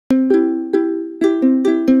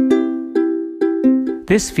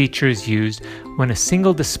This feature is used when a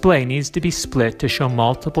single display needs to be split to show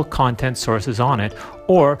multiple content sources on it,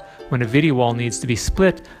 or when a video wall needs to be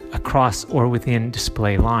split across or within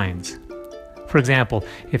display lines. For example,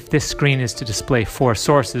 if this screen is to display 4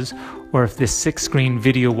 sources, or if this 6-screen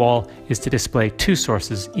video wall is to display 2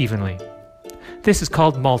 sources evenly. This is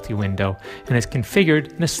called multi-window and is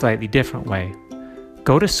configured in a slightly different way.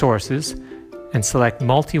 Go to Sources and select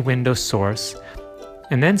Multi-Window Source,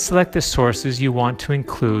 and then select the sources you want to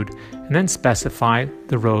include, and then specify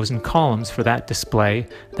the rows and columns for that display,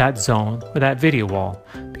 that zone, or that video wall,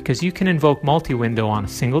 because you can invoke multi-window on a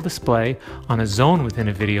single display, on a zone within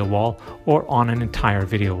a video wall, or on an entire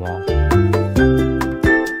video wall.